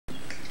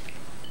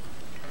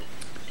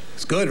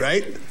It's good,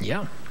 right?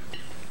 Yeah.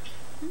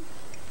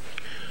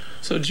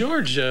 So,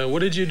 George, what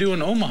did you do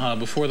in Omaha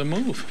before the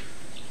move?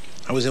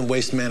 I was in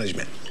waste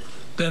management.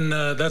 Then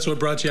that's what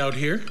brought you out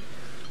here?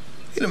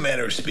 In a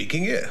manner of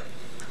speaking, yeah.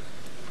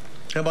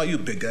 How about you,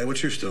 big guy?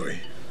 What's your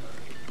story?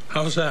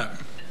 How's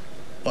that?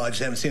 Well, I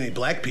just haven't seen any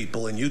black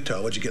people in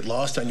Utah. Would you get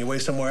lost on your way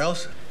somewhere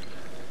else?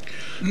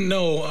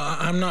 No,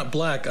 I'm not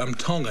black. I'm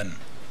Tongan.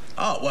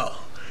 Oh, well,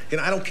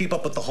 I don't keep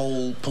up with the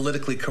whole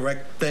politically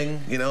correct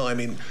thing, I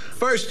mean,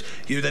 first,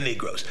 you're the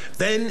Negroes.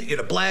 Then you're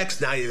the blacks.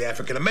 Now you're the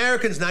African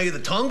Americans. Now you're the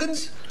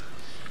Tongans.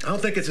 I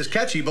don't think it's as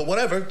catchy, but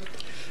whatever.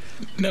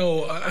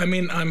 No, I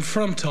mean, I'm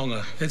from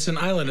Tonga. It's an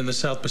island in the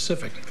South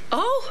Pacific.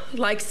 Oh,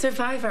 like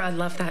Survivor. I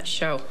love that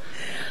show.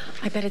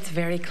 I bet it's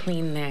very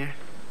clean there.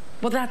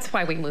 Well, that's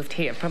why we moved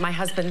here, for my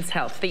husband's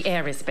health. The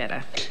air is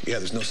better. Yeah,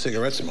 there's no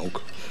cigarette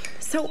smoke.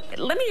 So,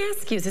 let me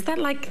ask you, is that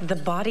like the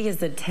body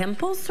is a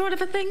temple sort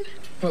of a thing?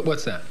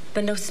 What's that?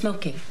 The no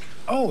smoking.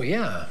 Oh,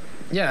 yeah.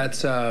 Yeah,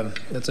 it's a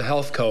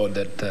health code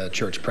that the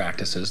church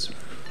practices.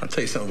 I'll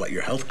tell you something about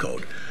your health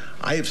code.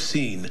 I have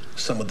seen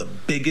some of the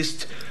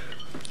biggest,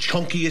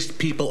 chunkiest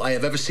people I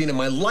have ever seen in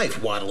my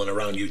life waddling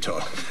around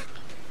Utah.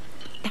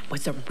 That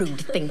was a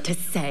rude thing to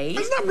say.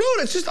 It's not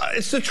rude.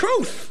 It's the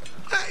truth.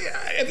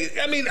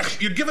 I mean,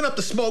 you're giving up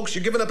the smokes,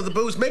 you're giving up the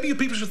booze. Maybe you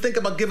people should think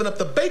about giving up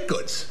the baked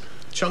goods.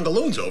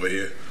 Chungaloons over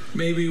here.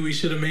 Maybe we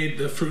should have made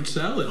the fruit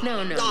salad. No.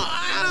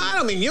 I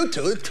don't mean you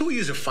two. The two of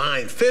you are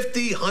fine.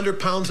 50, 100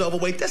 pounds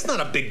overweight, that's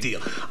not a big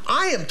deal.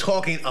 I am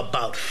talking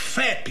about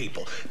fat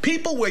people.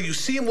 People where you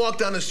see them walk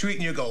down the street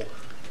and you go,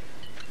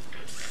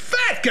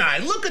 fat guy,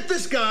 look at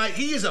this guy.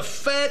 He is a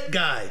fat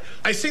guy.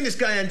 I seen this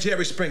guy on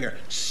Jerry Springer,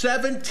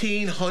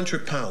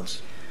 1,700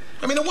 pounds.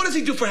 I mean, what does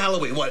he do for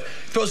Halloween? What,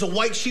 throws a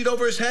white sheet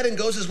over his head and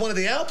goes as one of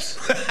the Alps?